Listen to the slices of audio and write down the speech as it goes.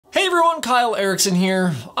everyone, Kyle Erickson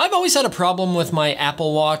here. I've always had a problem with my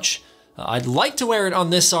Apple Watch. I'd like to wear it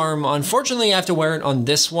on this arm. Unfortunately, I have to wear it on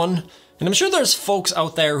this one. And I'm sure there's folks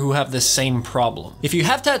out there who have the same problem. If you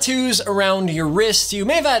have tattoos around your wrist, you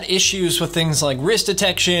may have had issues with things like wrist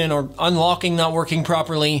detection or unlocking not working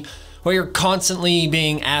properly, or you're constantly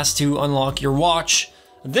being asked to unlock your watch.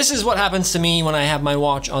 This is what happens to me when I have my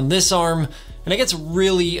watch on this arm, and it gets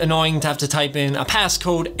really annoying to have to type in a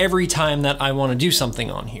passcode every time that I want to do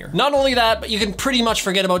something on here. Not only that, but you can pretty much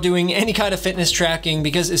forget about doing any kind of fitness tracking,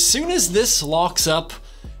 because as soon as this locks up,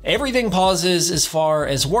 everything pauses as far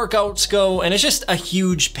as workouts go, and it's just a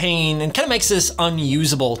huge pain and kind of makes this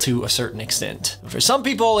unusable to a certain extent. For some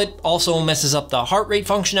people, it also messes up the heart rate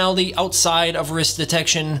functionality outside of wrist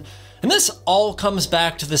detection, and this all comes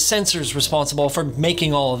back to the sensors responsible for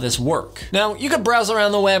making all of this work. Now, you could browse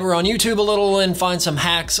around the web or on YouTube a little and find some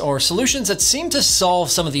hacks or solutions that seem to solve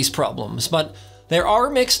some of these problems, but there are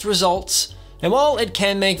mixed results. And while it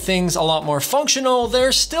can make things a lot more functional,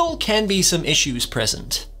 there still can be some issues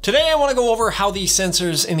present. Today I want to go over how these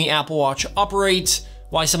sensors in the Apple Watch operate,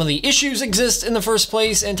 why some of the issues exist in the first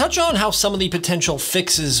place, and touch on how some of the potential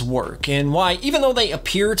fixes work, and why, even though they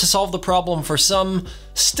appear to solve the problem for some,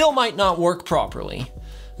 still might not work properly.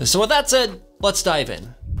 So with that said, let's dive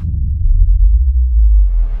in.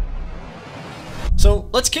 So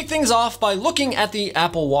let's kick things off by looking at the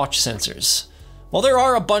Apple Watch sensors. While there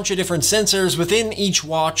are a bunch of different sensors within each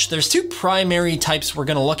watch, there's two primary types we're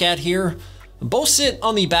going to look at here. Both sit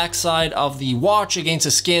on the backside of the watch against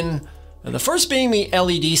the skin. The first being the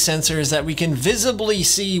LED sensors that we can visibly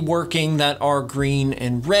see working that are green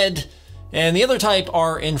and red, and the other type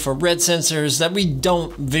are infrared sensors that we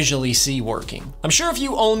don't visually see working. I'm sure if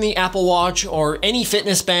you own the Apple Watch or any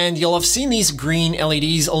fitness band, you'll have seen these green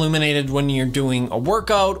LEDs illuminated when you're doing a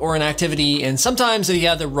workout or an activity, and sometimes if you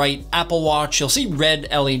have the right Apple Watch, you'll see red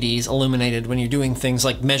LEDs illuminated when you're doing things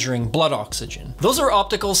like measuring blood oxygen. Those are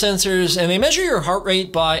optical sensors, and they measure your heart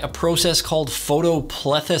rate by a process called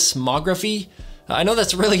photoplethysmography. I know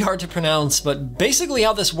that's really hard to pronounce, but basically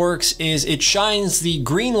how this works is it shines the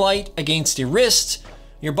green light against your wrist,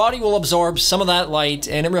 your body will absorb some of that light,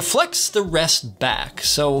 and it reflects the rest back.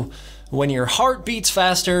 So when your heart beats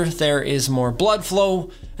faster, there is more blood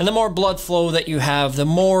flow, and the more blood flow that you have, the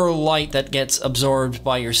more light that gets absorbed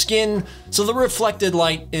by your skin, so the reflected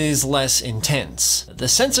light is less intense. The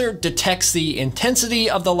sensor detects the intensity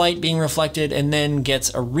of the light being reflected and then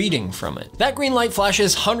gets a reading from it. That green light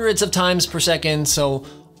flashes hundreds of times per second, so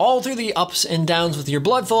all through the ups and downs with your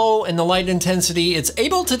blood flow and the light intensity, it's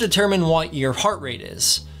able to determine what your heart rate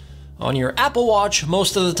is. On your Apple Watch,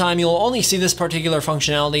 most of the time you'll only see this particular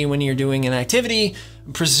functionality when you're doing an activity,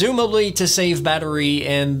 presumably to save battery,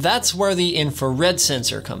 and that's where the infrared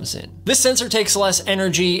sensor comes in. This sensor takes less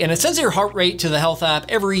energy and it sends your heart rate to the health app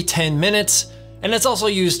every 10 minutes, and it's also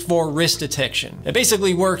used for wrist detection. It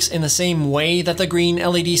basically works in the same way that the green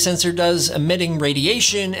LED sensor does, emitting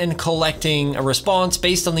radiation and collecting a response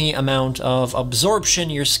based on the amount of absorption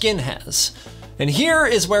your skin has. And here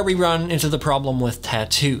is where we run into the problem with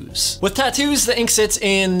tattoos. With tattoos, the ink sits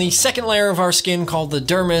in the second layer of our skin called the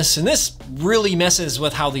dermis, and this really messes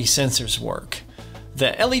with how these sensors work.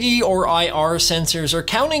 The LED or IR sensors are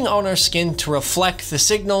counting on our skin to reflect the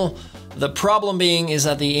signal. The problem being is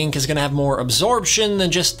that the ink is going to have more absorption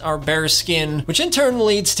than just our bare skin, which in turn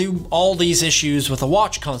leads to all these issues with the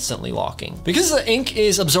watch constantly locking. Because the ink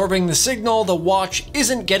is absorbing the signal, the watch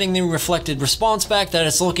isn't getting the reflected response back that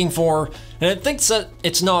it's looking for, and it thinks that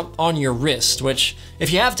it's not on your wrist, which,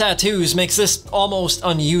 if you have tattoos, makes this almost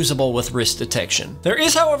unusable with wrist detection. There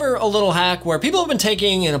is, however, a little hack where people have been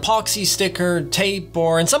taking an epoxy sticker, tape,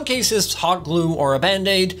 or in some cases hot glue or a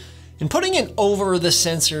band-aid, and putting it over the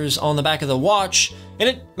sensors on the back of the watch, and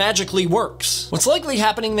it magically works. What's likely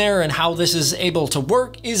happening there and how this is able to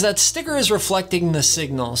work is that sticker is reflecting the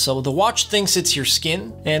signal, so the watch thinks it's your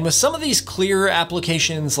skin, and with some of these clear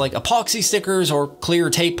applications like epoxy stickers or clear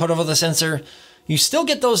tape put over the sensor, you still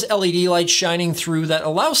get those LED lights shining through that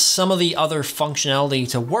allows some of the other functionality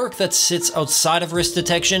to work that sits outside of wrist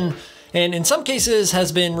detection, and in some cases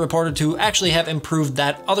has been reported to actually have improved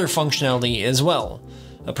that other functionality as well.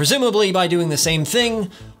 Presumably by doing the same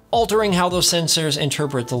thing, altering how those sensors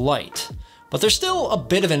interpret the light. But there's still a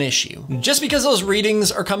bit of an issue. Just because those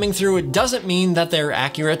readings are coming through, it doesn't mean that they're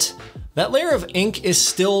accurate. That layer of ink is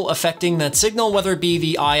still affecting that signal, whether it be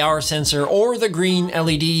the IR sensor or the green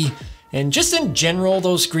LED. And just in general,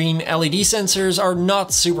 those green LED sensors are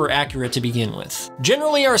not super accurate to begin with.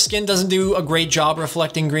 Generally, our skin doesn't do a great job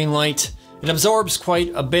reflecting green light. It absorbs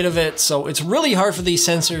quite a bit of it, so it's really hard for these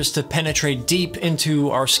sensors to penetrate deep into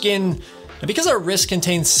our skin, And because our wrist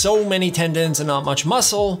contains so many tendons and not much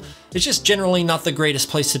muscle, it's just generally not the greatest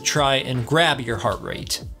place to try and grab your heart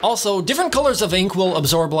rate. Also, different colors of ink will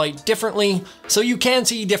absorb light differently, so you can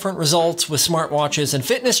see different results with smartwatches and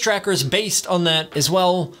fitness trackers based on that as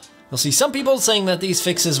well. You'll see some people saying that these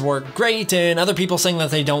fixes work great and other people saying that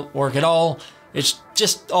they don't work at all. It's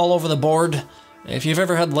just all over the board. If you've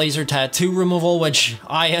ever had laser tattoo removal, which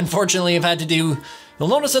I unfortunately have had to do, you'll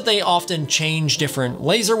notice that they often change different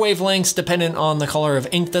laser wavelengths dependent on the color of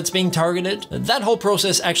ink that's being targeted. That whole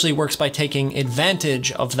process actually works by taking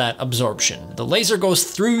advantage of that absorption. The laser goes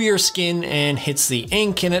through your skin and hits the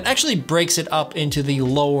ink, and it actually breaks it up into the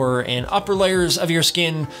lower and upper layers of your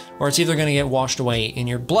skin, where it's either going to get washed away in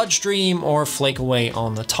your bloodstream or flake away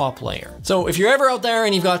on the top layer. So if you're ever out there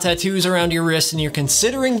and you've got tattoos around your wrist and you're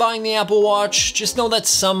considering buying the Apple Watch, just know that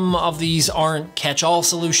some of these aren't catch-all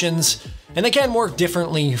solutions, and they can work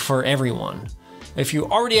differently for everyone. If you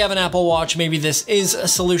already have an Apple Watch, maybe this is a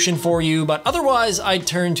solution for you, but otherwise I'd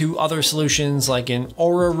turn to other solutions like an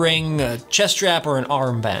Oura ring, a chest strap, or an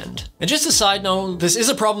armband. And just a side note, this is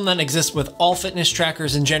a problem that exists with all fitness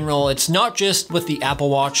trackers in general. It's not just with the Apple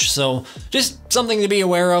Watch, so just something to be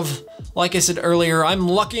aware of. Like I said earlier, I'm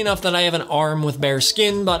lucky enough that I have an arm with bare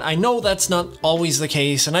skin, but I know that's not always the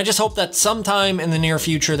case, and I just hope that sometime in the near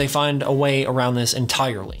future they find a way around this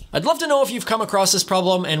entirely. I'd love to know if you've come across this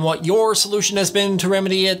problem and what your solution has been to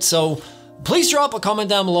remedy it, so please drop a comment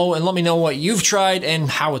down below and let me know what you've tried and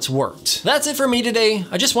how it's worked. That's it for me today.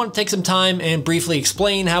 I just want to take some time and briefly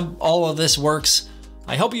explain how all of this works.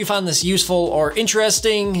 I hope you found this useful or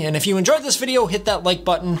interesting, and if you enjoyed this video, hit that like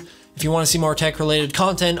button. If you want to see more tech-related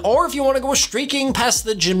content, or if you want to go streaking past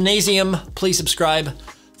the gymnasium, please subscribe.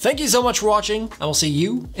 Thank you so much for watching. I will see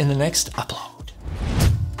you in the next upload.